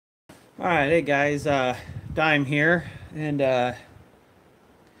All right, hey guys, Dime here, and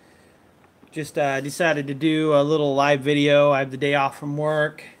just decided to do a little live video. I have the day off from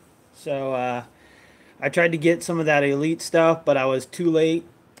work, so I tried to get some of that Elite stuff, but I was too late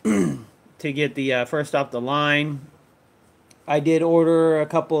to get the first off the line. I did order a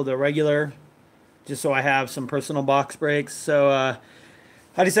couple of the regular, just so I have some personal box breaks. So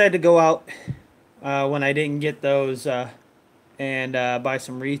I decided to go out when I didn't get those and buy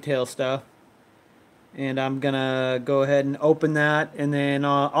some retail stuff. And I'm gonna go ahead and open that, and then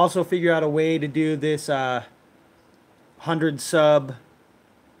also figure out a way to do this 100 sub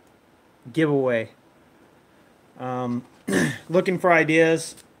giveaway. Looking for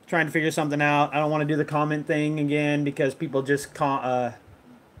ideas, trying to figure something out. I don't want to do the comment thing again because people just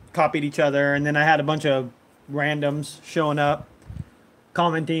copied each other, and then I had a bunch of randoms showing up,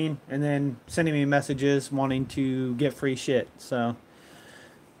 commenting, and then sending me messages wanting to get free shit. So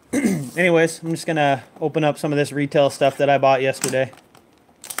anyways, I'm just gonna open up some of this retail stuff that I bought yesterday.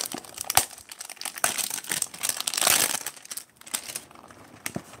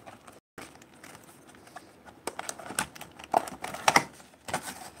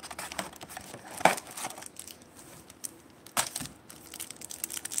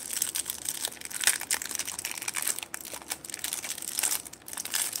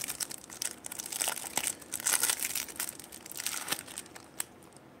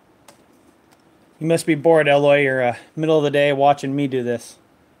 You must be bored, Eloy. You're middle of the day watching me do this.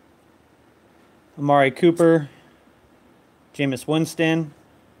 Amari Cooper, Jameis Winston,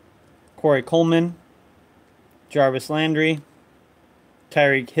 Corey Coleman, Jarvis Landry,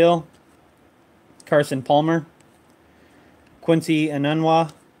 Tyreek Hill, Carson Palmer, Quincy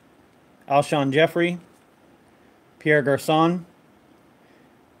Enunwa, Alshon Jeffrey, Pierre Garcon.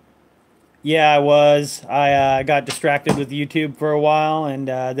 Yeah, I was. I got distracted with YouTube for a while, and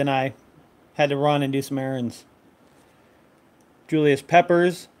then I had to run and do some errands. Julius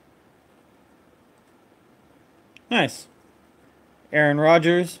Peppers. Nice. Aaron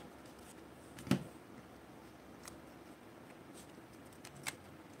Rodgers.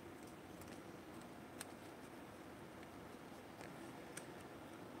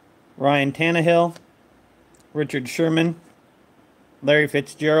 Ryan Tannehill. Richard Sherman. Larry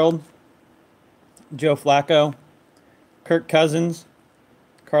Fitzgerald. Joe Flacco. Kirk Cousins.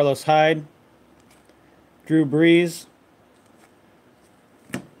 Carlos Hyde. Drew Brees.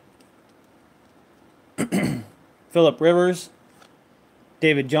 Phillip Rivers.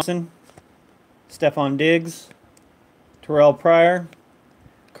 David Johnson. Stephon Diggs. Terrell Pryor.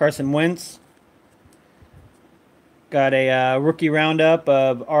 Carson Wentz. Got a rookie roundup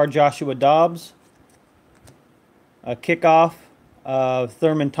of R. Joshua Dobbs. A kickoff of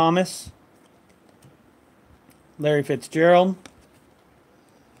Thurman Thomas. Larry Fitzgerald.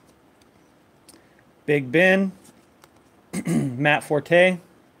 Big Ben. Matt Forte.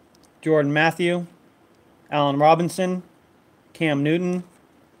 Jordan Matthew. Allen Robinson. Cam Newton.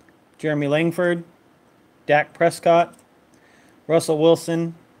 Jeremy Langford. Dak Prescott. Russell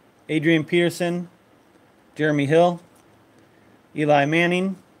Wilson. Adrian Peterson. Jeremy Hill. Eli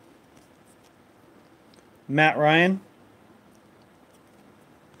Manning. Matt Ryan.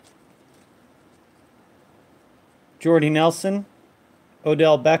 Jordy Nelson.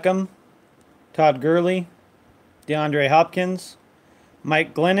 Odell Beckham. Todd Gurley. DeAndre Hopkins.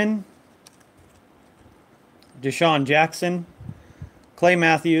 Mike Glennon. Deshaun Jackson. Clay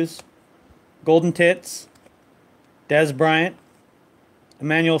Matthews. Golden Tits. Dez Bryant.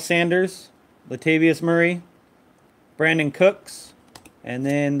 Emmanuel Sanders. Latavius Murray. Brandon Cooks. And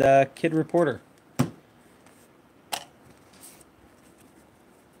then the Kid Reporter.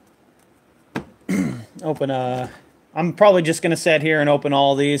 I'm probably just going to sit here and open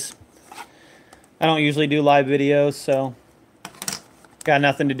all these. I don't usually do live videos, so got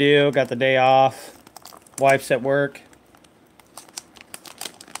nothing to do. Got the day off. Wife's at work.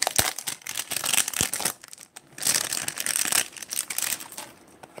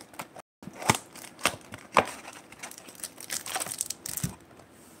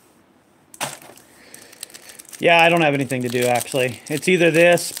 Yeah, I don't have anything to do, actually. It's either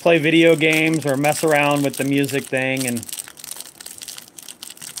this, play video games, or mess around with the music thing, and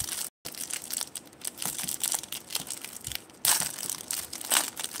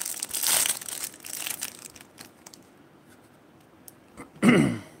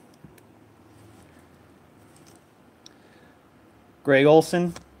Greg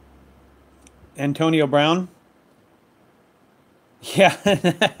Olson, Antonio Brown. Yeah,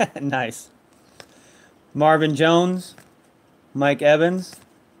 nice. Marvin Jones, Mike Evans,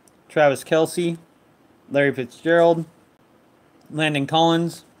 Travis Kelce, Larry Fitzgerald, Landon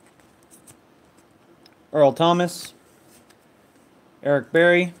Collins, Earl Thomas, Eric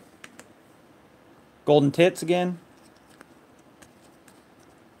Berry, Golden Tits again,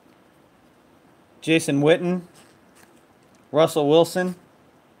 Jason Witten, Russell Wilson,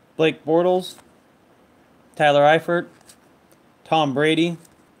 Blake Bortles, Tyler Eifert, Tom Brady,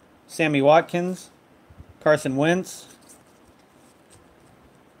 Sammy Watkins, Carson Wentz,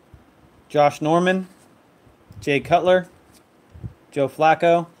 Josh Norman, Jay Cutler, Joe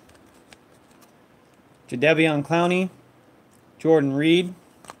Flacco, Jadeveon Clowney, Jordan Reed,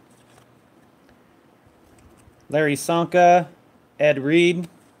 Larry Sonka, Ed Reed,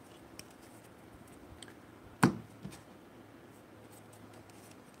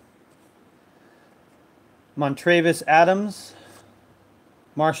 Montravis Adams,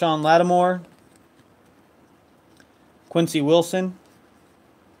 Marshawn Lattimore, Quincy Wilson,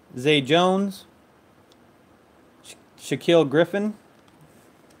 Zay Jones, Shaquille Griffin,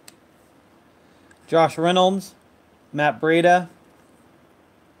 Josh Reynolds, Matt Breida,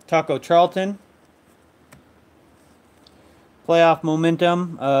 Taco Charlton, playoff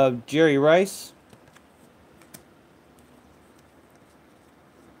momentum of Jerry Rice,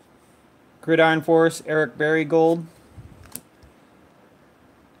 Gridiron Force Eric Berry Gold,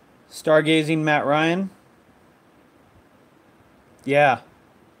 Stargazing Matt Ryan. Yeah,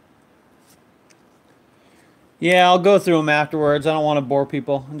 I'll go through them afterwards. I don't want to bore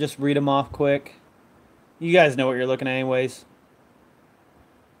people. I'll just read them off quick. You guys know what you're looking at anyways.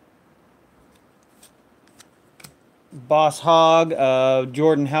 Boss Hog,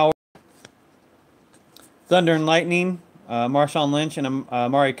 Jordan Howard. Thunder and Lightning, Marshawn Lynch and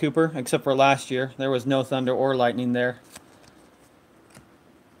Amari Cooper, except for last year. There was no Thunder or Lightning there.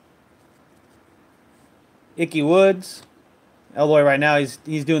 Icky Woods. Elroy right now, he's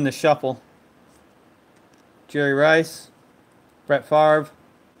doing the shuffle. Jerry Rice, Brett Favre,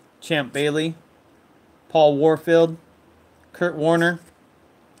 Champ Bailey, Paul Warfield, Kurt Warner,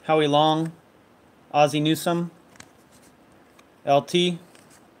 Howie Long, Ozzie Newsome, LT,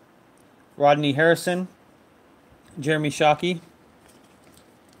 Rodney Harrison, Jeremy Shockey,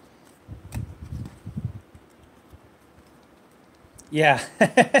 yeah,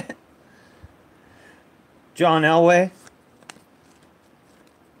 John Elway,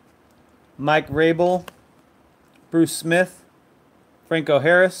 Mike Rabel, Bruce Smith, Franco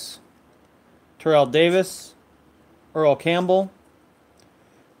Harris, Terrell Davis, Earl Campbell,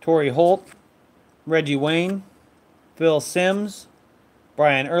 Torrey Holt, Reggie Wayne, Phil Simms,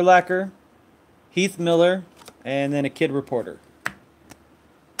 Brian Urlacher, Heath Miller, and then a kid reporter.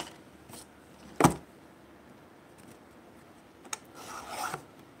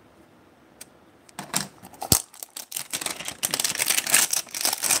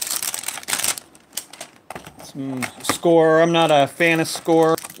 Score. I'm not a fan of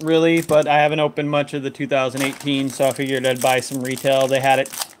Score really, but I haven't opened much of the 2018, so I figured I'd buy some retail. They had it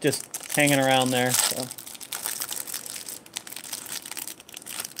just hanging around there. So.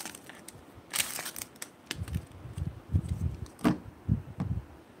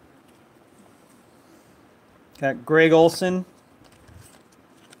 Got Greg Olson,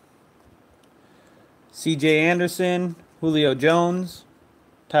 C.J. Anderson, Julio Jones,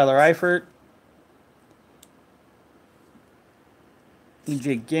 Tyler Eifert,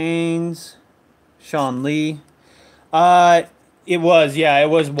 E.J. Gaines, Sean Lee. It was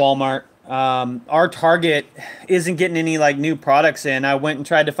Walmart. Our Target isn't getting any like new products in. I went and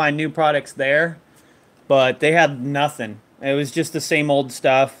tried to find new products there, but they had nothing. It was just the same old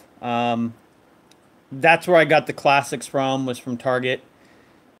stuff. That's where I got the classics from, was from Target.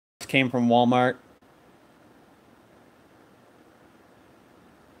 It came from Walmart.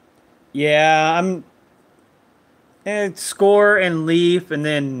 Yeah, it's Score and Leaf, and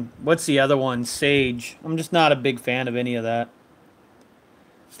then what's the other one? Sage. I'm just not a big fan of any of that.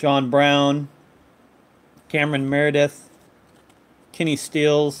 John Brown, Cameron Meredith, Kenny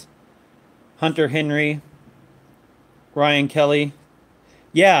Steele, Hunter Henry, Ryan Kelly.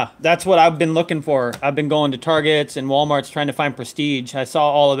 Yeah, that's what I've been looking for. I've been going to Targets and Walmarts trying to find prestige. I saw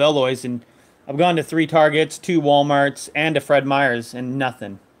all of Eloy's, and I've gone to 3 Targets, 2 Walmarts, and a Fred Meyer's, and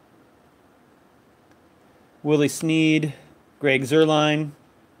nothing. Willie Snead, Greg Zerline,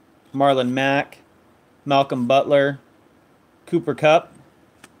 Marlon Mack, Malcolm Butler, Cooper Kupp.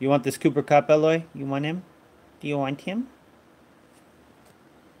 You want this Cooper Kupp, Eloy? You want him? Do you want him?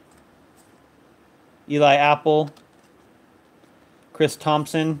 Eli Apple, Chris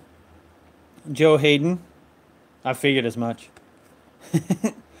Thompson, Joe Hayden. I figured as much.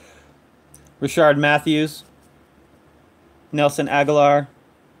 Rashard Matthews, Nelson Aguilar,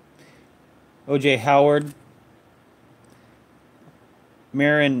 O.J. Howard,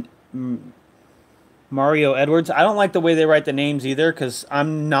 Marin Mario Edwards. I don't like the way they write the names either because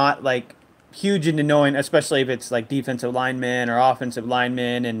I'm not like huge into knowing, especially if it's like defensive linemen or offensive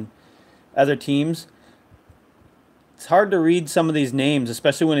linemen and other teams. It's hard to read some of these names,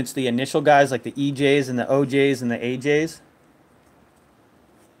 especially when it's the initial guys like the EJs and the OJs and the AJs.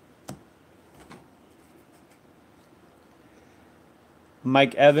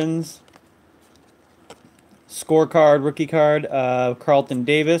 Mike Evans. Scorecard, rookie card, Carlton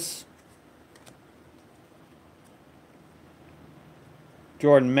Davis.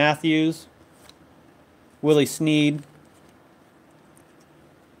 Jordan Matthews. Willie Snead.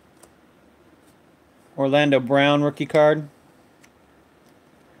 Orlando Brown, rookie card.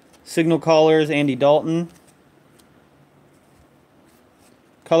 Signal Callers, Andy Dalton.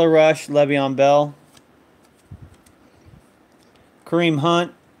 Color Rush, Le'Veon Bell. Kareem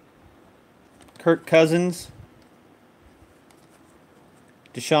Hunt. Kirk Cousins.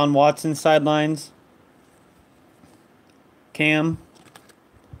 Deshaun Watson, sidelines. Cam.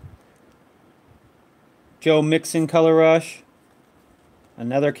 Joe Mixon, Color Rush.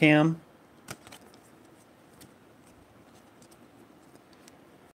 Another Cam.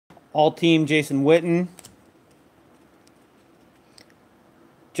 All-Team, Jason Witten.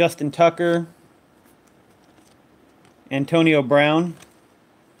 Justin Tucker. Antonio Brown.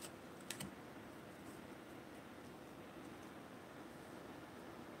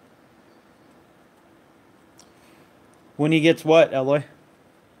 When he gets what, Eloy?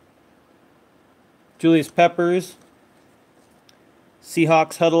 Julius Peppers.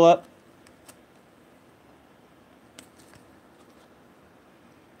 Seahawks huddle up.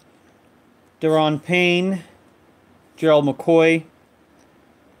 Deron Payne. Gerald McCoy.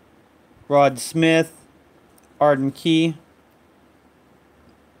 Rod Smith. Arden Key.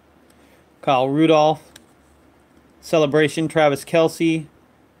 Kyle Rudolph. Celebration, Travis Kelce.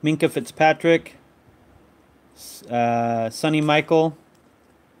 Minka Fitzpatrick. Sonny Michael.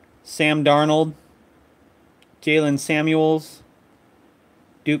 Sam Darnold. Jalen Samuels.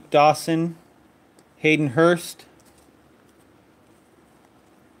 Duke Dawson. Hayden Hurst.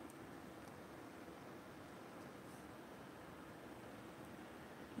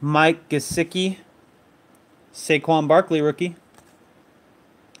 Mike Gesicki. Saquon Barkley, rookie.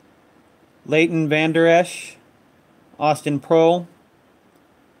 Leighton Vander Esch. Austin Prohl.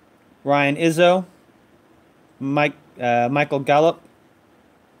 Ryan Izzo. Michael Gallup.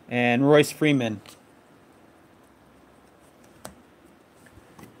 And Royce Freeman.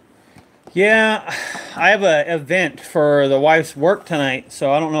 Yeah, I have an event for the wife's work tonight,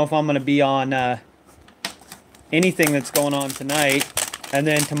 so I don't know if I'm going to be on anything that's going on tonight. And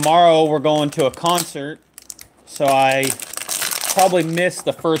then tomorrow we're going to a concert, so I probably miss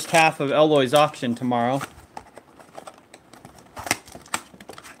the first half of Eloy's auction tomorrow.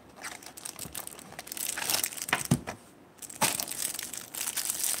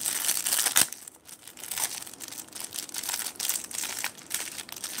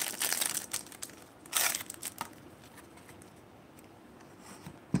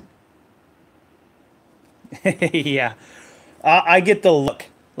 Yeah, I get the look.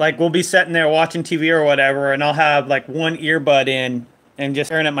 Like, we'll be sitting there watching TV or whatever, and I'll have like one earbud in and just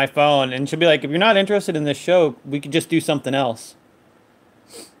staring at my phone, and she'll be like, if you're not interested in this show, we could just do something else.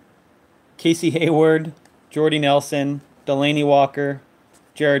 Casey Hayward, Jordy Nelson, Delaney Walker,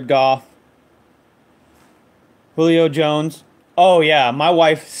 Jared Goff, Julio Jones. Oh yeah, my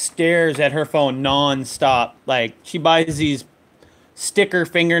wife stares at her phone non-stop. Like, she buys these sticker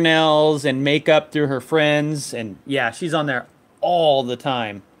fingernails and makeup through her friends, and yeah, she's on there all the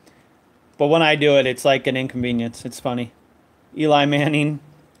time. But when I do it, it's like an inconvenience. It's funny. Eli Manning,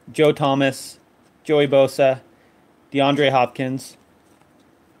 Joe Thomas, Joey Bosa, DeAndre Hopkins.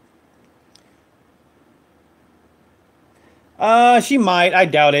 She might. I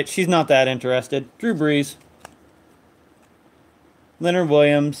doubt it. She's not that interested. Drew Brees. Leonard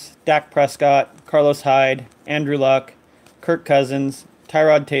Williams, Dak Prescott, Carlos Hyde, Andrew Luck, Kirk Cousins,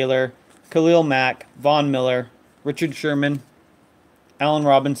 Tyrod Taylor, Khalil Mack, Von Miller, Richard Sherman, Allen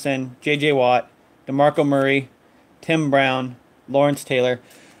Robinson, J.J. Watt, DeMarco Murray, Tim Brown, Lawrence Taylor.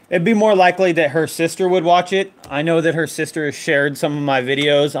 It'd be more likely that her sister would watch it. I know that her sister has shared some of my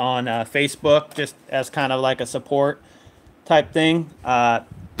videos on Facebook just as kind of like a support type thing. My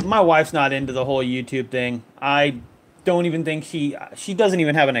wife's not into the whole YouTube thing. I don't even think she doesn't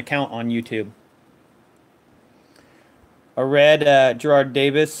even have an account on YouTube. A red Gerard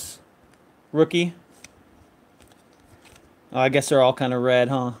Davis rookie. Oh, I guess they're all kind of red,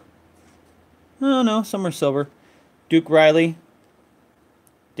 huh? Oh, no, some are silver. Duke Riley.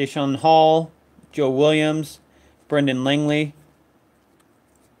 Deshaun Hall. Joe Williams. Brendan Langley.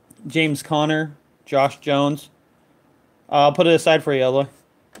 James Conner. Josh Jones. I'll put it aside for you, Eloy.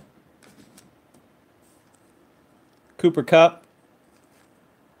 Cooper Kupp.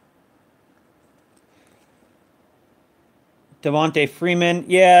 Devontae Freeman.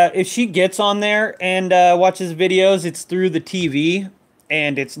 Yeah, if she gets on there and watches videos, it's through the TV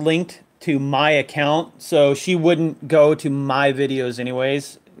and it's linked to my account. So she wouldn't go to my videos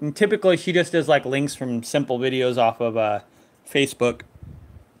anyways. And typically she just does like links from simple videos off of Facebook.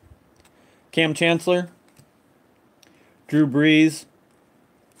 Cam Chancellor. Drew Brees.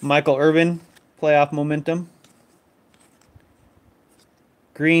 Michael Irvin. Playoff momentum.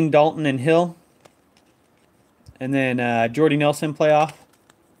 Green, Dalton, and Hill. And then Jordy Nelson playoff.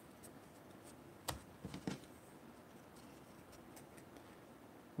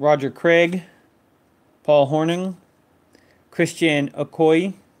 Roger Craig. Paul Hornung. Christian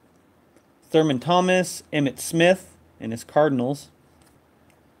Okoye. Thurman Thomas. Emmitt Smith and his Cardinals.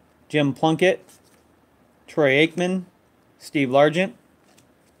 Jim Plunkett. Troy Aikman. Steve Largent.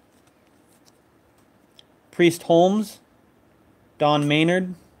 Priest Holmes. Don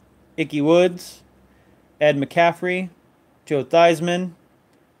Maynard. Ickey Woods. Ed McCaffrey, Joe Theismann,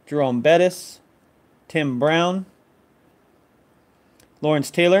 Jerome Bettis, Tim Brown, Lawrence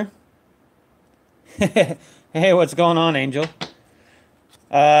Taylor. Hey, what's going on, Angel?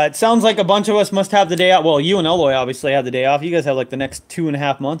 It sounds like a bunch of us must have the day off. Well, you and Eloy obviously have the day off. You guys have like the next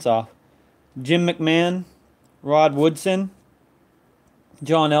 2.5 months off. Jim McMahon, Rod Woodson,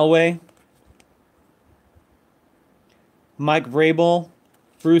 John Elway, Mike Vrabel,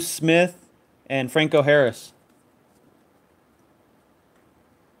 Bruce Smith, and Franco Harris.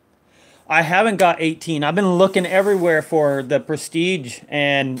 I haven't got 18. I've been looking everywhere for the Prestige,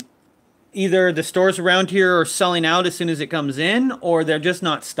 and either the stores around here are selling out as soon as it comes in, or they're just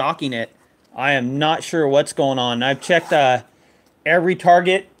not stocking it. I am not sure what's going on. I've checked every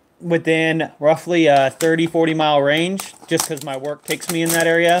Target within roughly a 30-40 mile range, just because my work takes me in that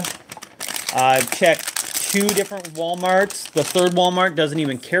area. I've checked 2 different Walmarts. The third Walmart doesn't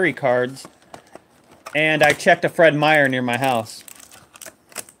even carry cards. And I checked a Fred Meyer near my house.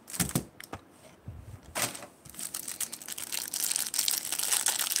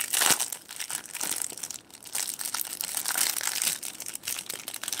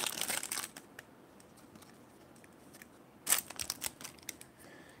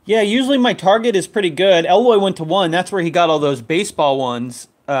 Yeah, usually my Target is pretty good. Eloy went to one. That's where he got all those baseball ones,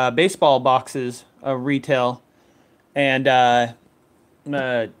 baseball boxes of retail. And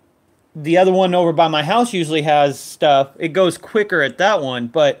the other one over by my house usually has stuff. It goes quicker at that one,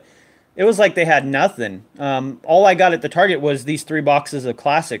 but it was like they had nothing. All I got at the Target was these 3 boxes of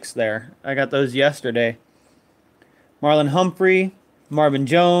classics there. I got those yesterday. Marlon Humphrey, Marvin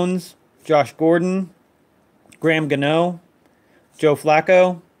Jones, Josh Gordon, Graham Gano, Joe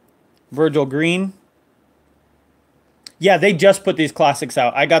Flacco, Virgil Green. Yeah, they just put these classics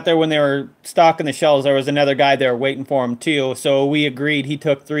out. I got there when they were stocking the shelves. There was another guy there waiting for them too. So we agreed. He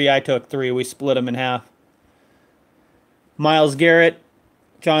took 3, I took 3. We split them in half. Myles Garrett,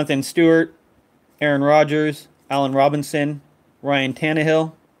 Jonathan Stewart, Aaron Rodgers, Allen Robinson, Ryan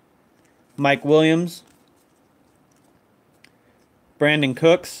Tannehill, Mike Williams, Brandon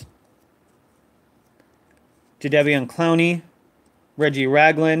Cooks, Jadeveon Clowney, Reggie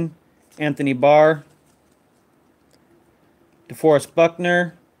Ragland, Anthony Barr, DeForest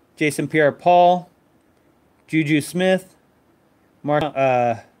Buckner, Jason Pierre-Paul, Juju Smith,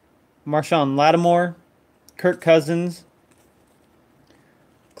 Marshawn Lattimore, Kirk Cousins,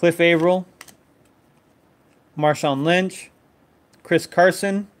 Cliff Averill, Marshawn Lynch, Chris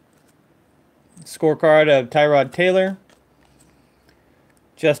Carson, scorecard of Tyrod Taylor,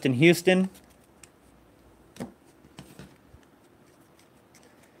 Justin Houston,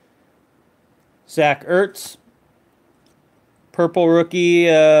 Zach Ertz, purple rookie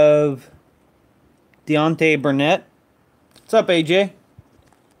of Deontay Burnett. What's up, AJ?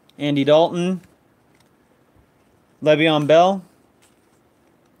 Andy Dalton, Le'Veon Bell,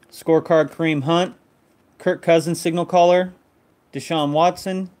 scorecard Kareem Hunt, Kirk Cousins signal caller, Deshaun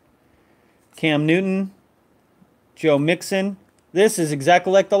Watson, Cam Newton, Joe Mixon. This is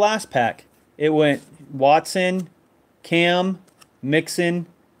exactly like the last pack. It went Watson, Cam, Mixon,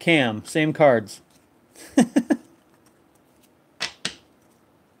 Cam. Same cards.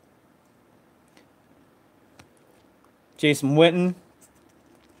 Jason Witten,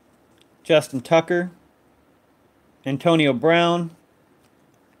 Justin Tucker, Antonio Brown,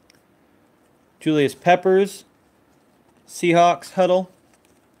 Julius Peppers, Seahawks huddle.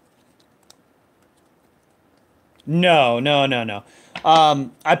 No.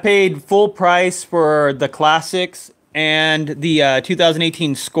 I paid full price for the classics and the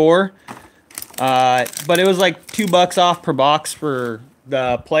 2018 score. But it was like $2 off per box for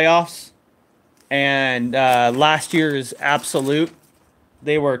the playoffs. And last year's Absolute,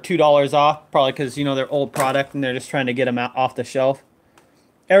 they were $2 off, probably because, you know, they're old product and they're just trying to get them out off the shelf.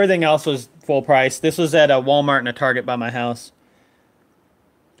 Everything else was full price. This was at a Walmart and a Target by my house.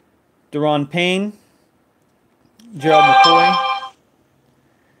 Deron Payne, Gerald McCoy,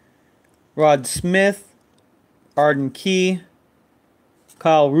 Rod Smith, Arden Key,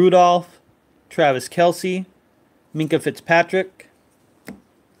 Kyle Rudolph, Travis Kelce, Minkah Fitzpatrick,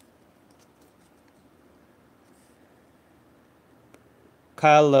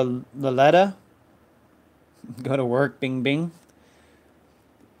 Kyle Laletta, go to work, bing bing,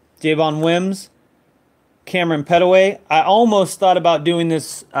 Javon Wims, Cameron Petaway. I almost thought about doing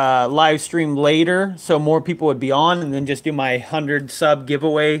this live stream later so more people would be on and then just do my 100 sub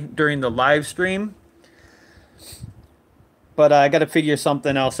giveaway during the live stream. But I got to figure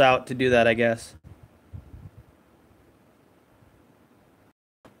something else out to do that, I guess.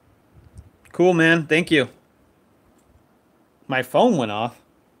 Cool, man. Thank you. My phone went off.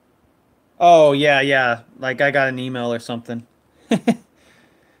 Oh, yeah. Like I got an email or something.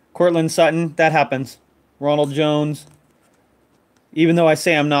 Cortland Sutton, that happens. Ronald Jones. Even though I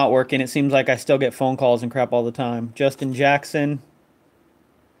say I'm not working, it seems like I still get phone calls and crap all the time. Justin Jackson.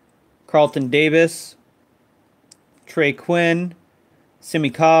 Carlton Davis. Trey Quinn. Simi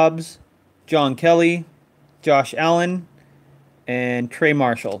Cobbs. John Kelly. Josh Allen. And Trey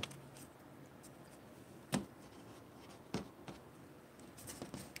Marshall.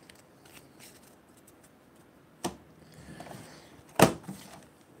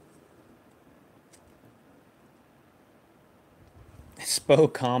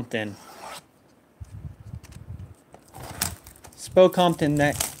 Spo Compton. Spo Compton,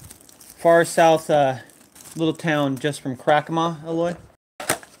 that far south little town just from Crackamah, Illinois.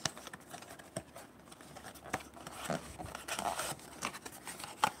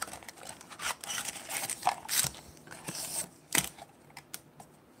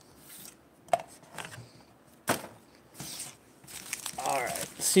 All right,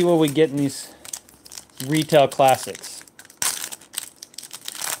 let's see what we get in these retail classics.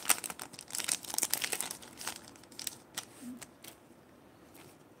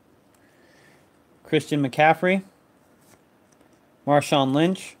 Christian McCaffrey, Marshawn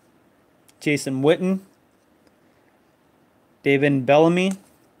Lynch, Jason Witten, David Bellamy,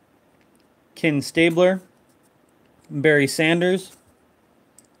 Ken Stabler, Barry Sanders,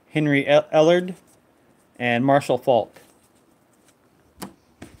 Henry Ellard, and Marshall Faulk.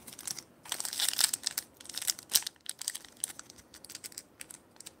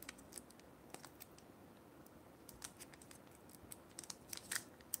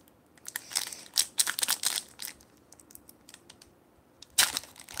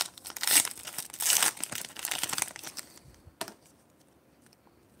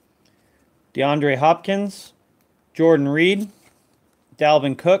 DeAndre Hopkins, Jordan Reed,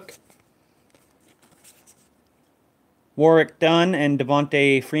 Dalvin Cook, Warwick Dunn and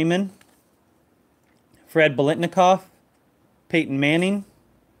Devontae Freeman, Fred Biletnikoff, Peyton Manning,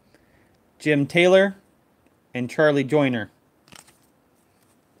 Jim Taylor, and Charlie Joyner.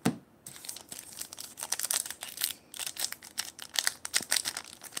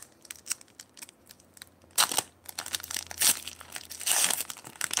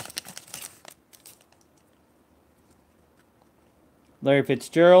 Larry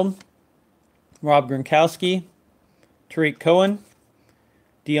Fitzgerald, Rob Gronkowski, Tariq Cohen,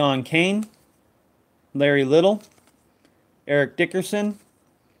 Deion Kane, Larry Little, Eric Dickerson,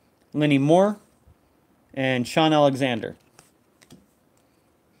 Lenny Moore, and Sean Alexander.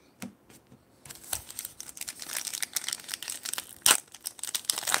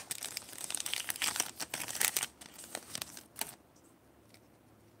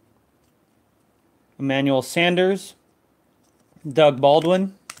 Emmanuel Sanders, Doug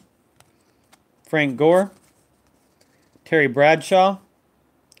Baldwin, Frank Gore, Terry Bradshaw,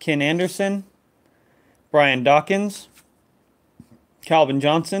 Ken Anderson, Brian Dawkins, Calvin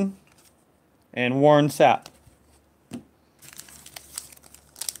Johnson, and Warren Sapp.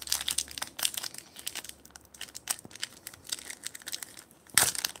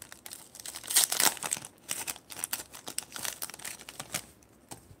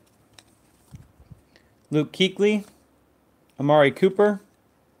 Luke Kuechly, Amari Cooper,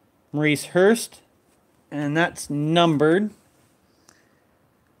 Maurice Hurst, and that's numbered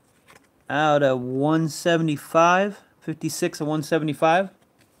out of 175, 56 of 175.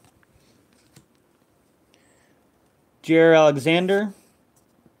 Jair Alexander,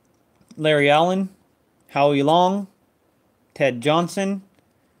 Larry Allen, Howie Long, Ted Johnson,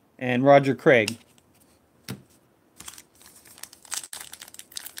 and Roger Craig.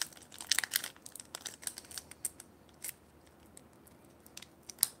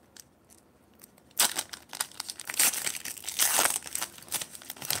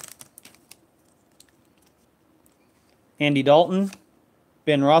 Andy Dalton,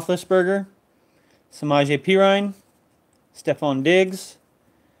 Ben Roethlisberger, Samaje Perine, Stephon Diggs,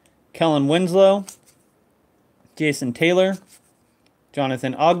 Kellen Winslow, Jason Taylor,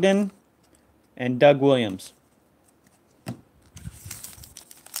 Jonathan Ogden, and Doug Williams.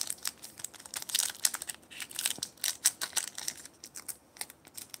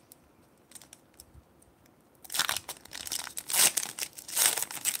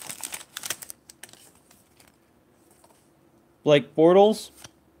 Blake Bortles,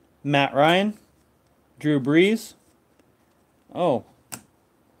 Matt Ryan, Drew Brees. Oh,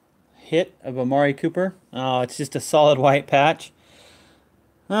 hit of Amari Cooper. Oh, it's just a solid white patch.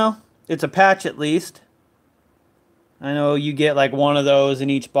 Well, it's a patch at least. I know you get like one of those in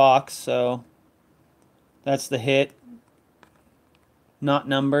each box, so that's the hit. Not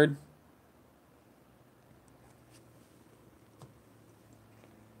numbered.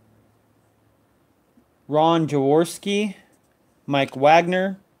 Ron Jaworski, Mike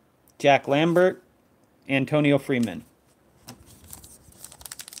Wagner, Jack Lambert, Antonio Freeman.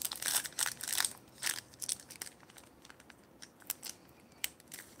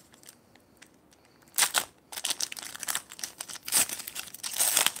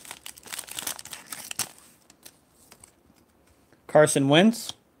 Carson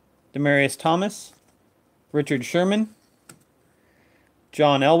Wentz, Demaryius Thomas, Richard Sherman,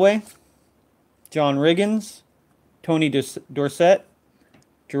 John Elway, John Riggins, Tony Dorsett,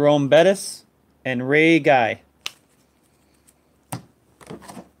 Jerome Bettis, and Ray Guy.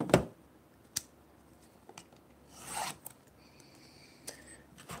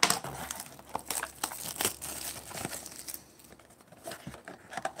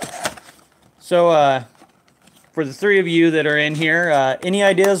 So, for the three of you that are in here, any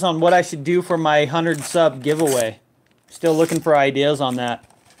ideas on what I should do for my 100 sub giveaway? Still looking for ideas on that.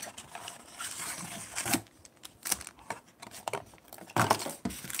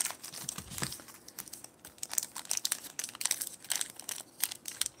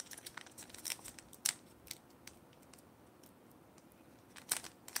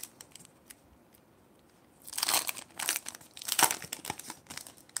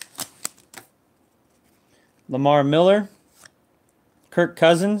 Lamar Miller, Kirk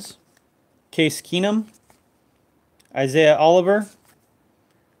Cousins, Case Keenum, Isaiah Oliver,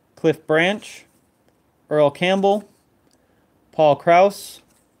 Cliff Branch, Earl Campbell, Paul Krause,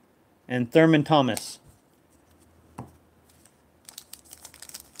 and Thurman Thomas.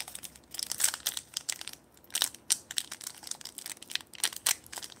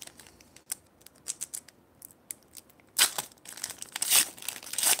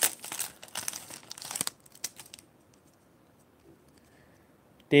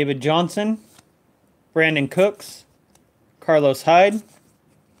 David Johnson, Brandon Cooks, Carlos Hyde,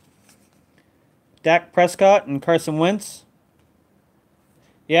 Dak Prescott, and Carson Wentz.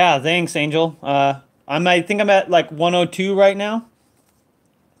 Yeah, thanks, Angel. I think I'm at like 102 right now.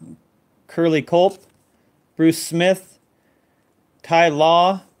 Curly Culp, Bruce Smith, Ty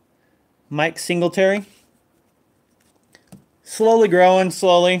Law, Mike Singletary. Slowly growing,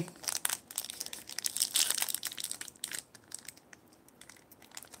 slowly.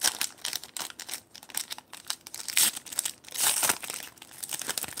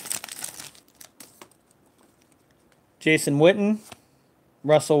 Jason Witten,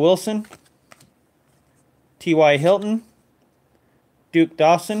 Russell Wilson, T.Y. Hilton, Duke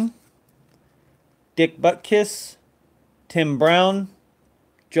Dawson, Dick Butkus, Tim Brown,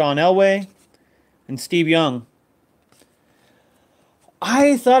 John Elway, and Steve Young.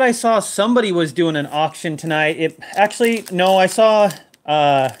 I thought I saw somebody was doing an auction tonight. No, I saw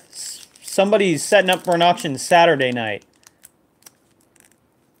somebody setting up for an auction Saturday night.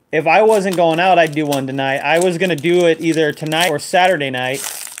 If I wasn't going out, I'd do one tonight. I was going to do it either tonight or Saturday night,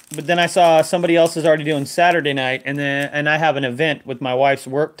 but then I saw somebody else is already doing Saturday night, and I have an event with my wife's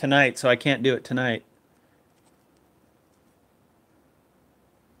work tonight, so I can't do it tonight.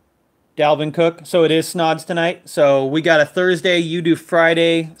 Dalvin Cook. So it is Snods tonight. So we got a Thursday, you do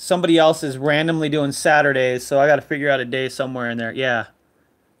Friday. Somebody else is randomly doing Saturdays, so I got to figure out a day somewhere in there. Yeah.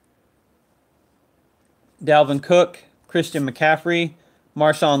 Dalvin Cook, Christian McCaffrey,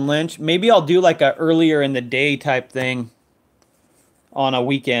 Marshawn Lynch. Maybe I'll do like a earlier in the day type thing on a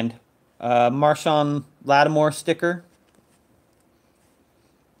weekend. Marshawn Lattimore sticker.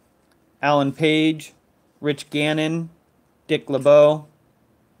 Alan Page, Rich Gannon, Dick LeBeau,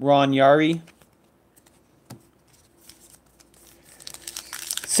 Ron Yari.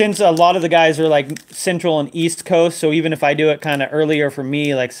 Since a lot of the guys are like Central and East Coast, so even if I do it kind of earlier for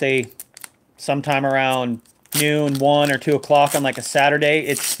me, like say sometime around noon, 1 or 2 o'clock on like a Saturday,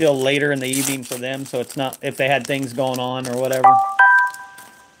 it's still later in the evening for them, so it's not if they had things going on or whatever.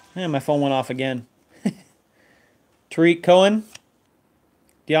 And my phone went off again. Tariq Cohen,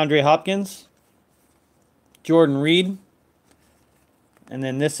 DeAndre Hopkins, Jordan Reed, and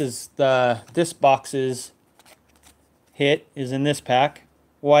then this box's hit is in this pack.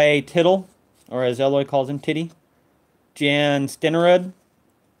 Y.A. Tittle, or as Eloy calls him, Titty, Jan Stenerud,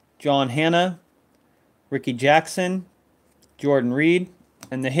 John Hanna, Ricky Jackson, Jordan Reed,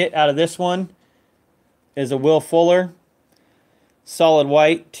 and the hit out of this one is a Will Fuller. Solid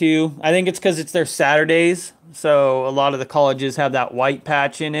white, too. I think it's because it's their Saturdays, so a lot of the colleges have that white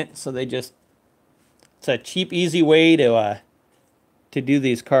patch in it, so they just... It's a cheap, easy way to do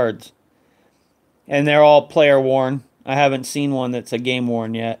these cards. And they're all player worn. I haven't seen one that's a game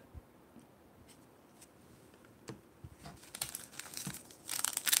worn yet.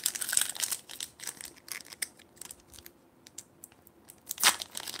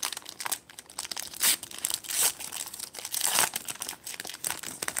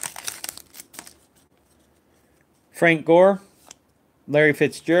 Frank Gore, Larry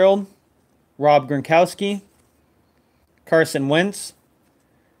Fitzgerald, Rob Gronkowski, Carson Wentz,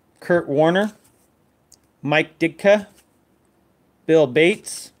 Kurt Warner, Mike Ditka, Bill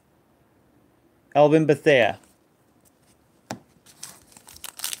Bates, Elvin Bethea.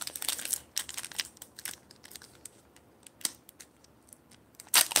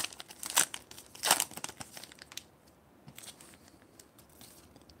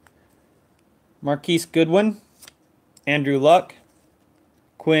 Marquise Goodwin, Andrew Luck,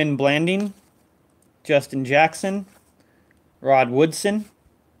 Quinn Blanding, Justin Jackson, Rod Woodson,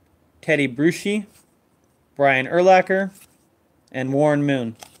 Teddy Bruschi, Brian Urlacher, and Warren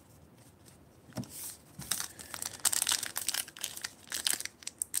Moon.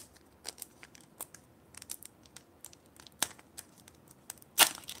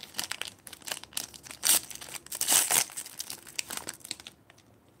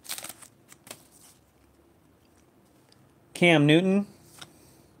 Cam Newton,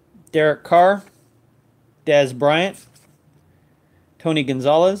 Derek Carr, Dez Bryant, Tony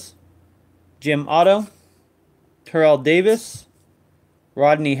Gonzalez, Jim Otto, Terrell Davis,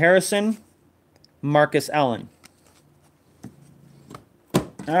 Rodney Harrison, Marcus Allen. All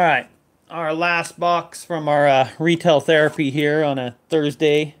right, our last box from our retail therapy here on a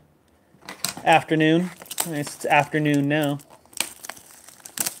Thursday afternoon. It's afternoon now.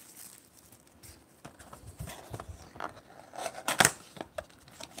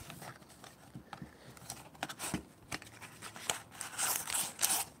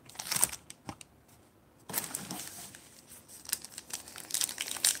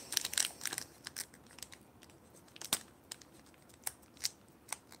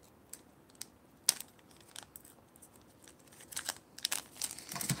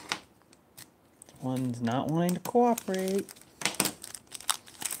 One's not wanting to cooperate.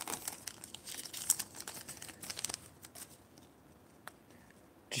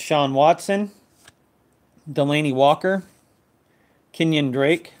 Deshaun Watson, Delaney Walker, Kenyon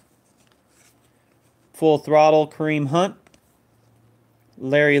Drake, Full Throttle Kareem Hunt,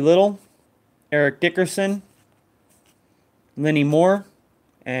 Larry Little, Eric Dickerson, Lenny Moore,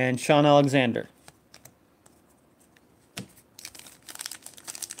 and Sean Alexander.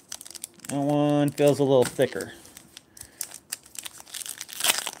 That one feels a little thicker.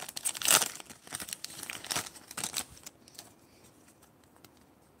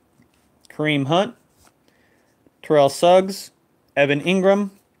 Kareem Hunt, Terrell Suggs, Evan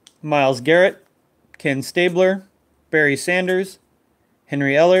Ingram, Myles Garrett, Ken Stabler, Barry Sanders,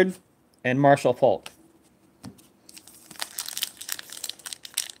 Henry Ellard, and Marshall Falk.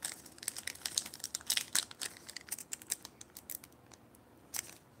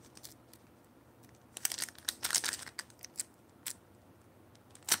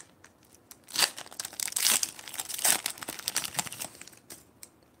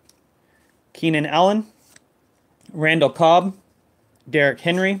 Keenan Allen, Randall Cobb, Derrick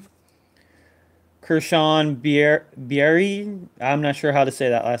Henry, Kershawn Bierry, I'm not sure how to say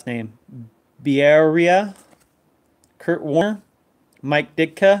that last name, Bierria, Kurt Warner, Mike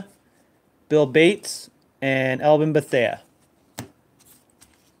Ditka, Bill Bates, and Elvin Bethea.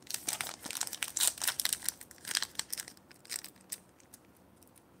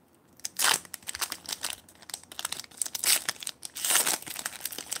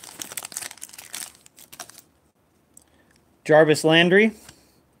 Jarvis Landry,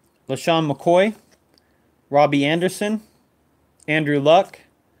 LaShawn McCoy, Robbie Anderson, Andrew Luck,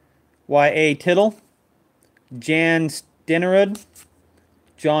 Y.A. Tittle, Jan Stenerud,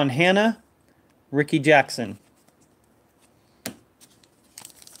 John Hanna, Ricky Jackson.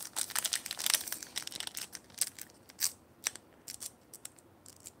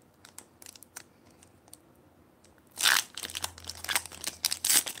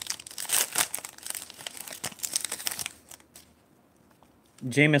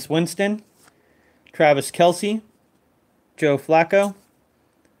 Jameis Winston, Travis Kelce, Joe Flacco,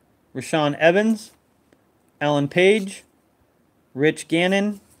 Rashaan Evans, Alan Page, Rich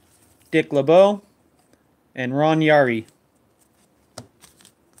Gannon, Dick LeBeau, and Ron Yari.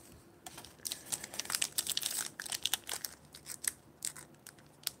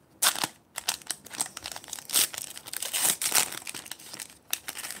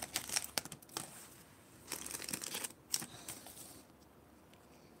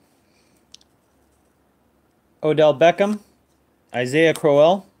 Odell Beckham, Isaiah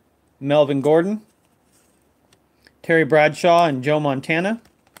Crowell, Melvin Gordon, Terry Bradshaw and Joe Montana,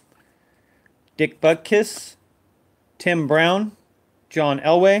 Dick Butkus, Tim Brown, John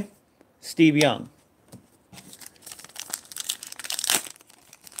Elway, Steve Young.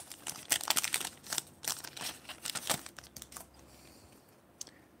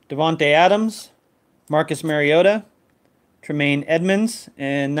 Devontae Adams, Marcus Mariota, Tremaine Edmonds,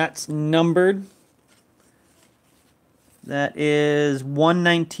 and that's numbered. That is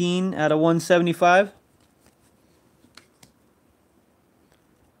 119 out of 175.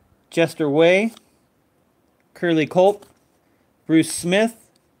 Jester Way, Curly Culp, Bruce Smith,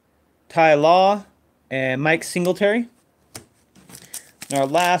 Ty Law, and Mike Singletary. And our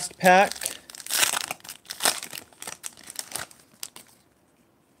last pack,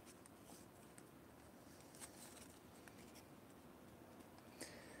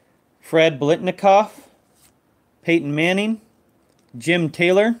 Fred Blitnikoff, Peyton Manning, Jim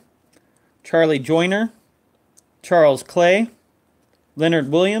Taylor, Charlie Joyner, Charles Clay,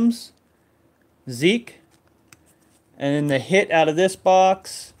 Leonard Williams, Zeke, and then the hit out of this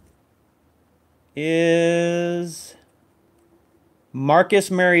box is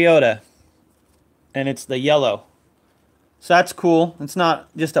Marcus Mariota, and it's the yellow. So that's cool. It's not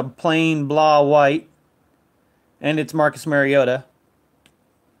just a plain blah white, and it's Marcus Mariota,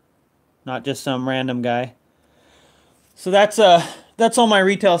 not just some random guy. So that's all my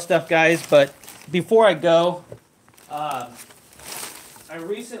retail stuff, guys. But before I go, I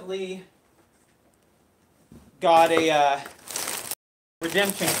recently got a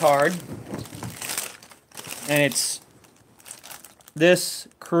redemption card, and it's this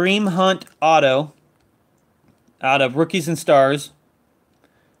Kareem Hunt auto out of Rookies and Stars,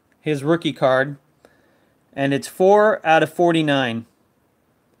 his rookie card, and it's 4 out of 49.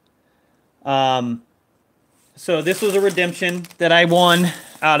 So this was a redemption that I won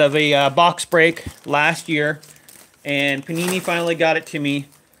out of a box break last year, and Panini finally got it to me,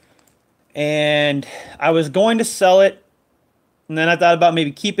 and I was going to sell it, and then I thought about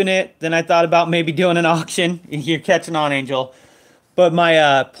maybe keeping it, then I thought about maybe doing an auction. You're catching on, Angel. But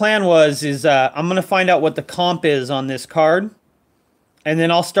my plan is I'm going to find out what the comp is on this card, and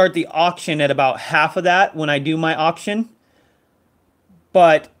then I'll start the auction at about half of that when I do my auction.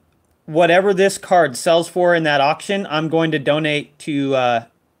 But whatever this card sells for in that auction, I'm going to donate to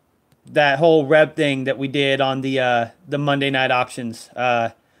that whole Rev thing that we did on the Monday night auctions.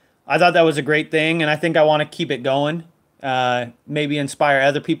 I thought that was a great thing, and I think I want to keep it going. Maybe inspire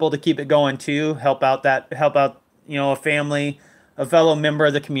other people to keep it going too. Help out a family, a fellow member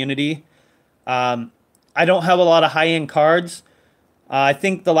of the community. I don't have a lot of high-end cards. I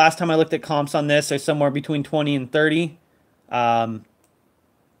think the last time I looked at comps on this, they're somewhere between 20 and 30.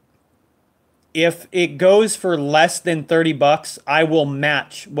 If it goes for less than 30 bucks, I will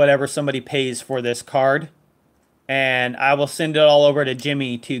match whatever somebody pays for this card, and I will send it all over to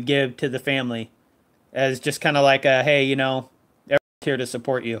Jimmy to give to the family as just kind of like a, hey, everyone's here to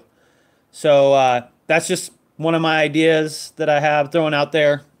support you. So that's just one of my ideas that I have thrown out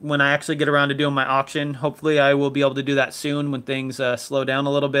there when I actually get around to doing my auction. Hopefully I will be able to do that soon when things slow down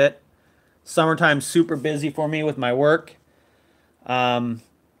a little bit. Summertime's super busy for me with my work.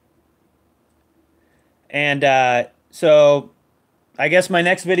 So I guess my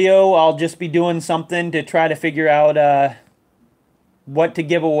next video, I'll just be doing something to try to figure out what to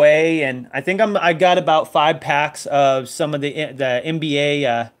give away. And I think I got about 5 packs of some of the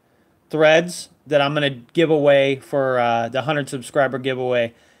NBA threads that I'm going to give away for the 100 subscriber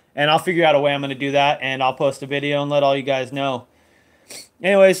giveaway. And I'll figure out a way I'm going to do that, and I'll post a video and let all you guys know.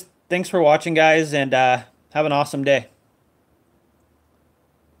 Anyways, thanks for watching, guys, and have an awesome day.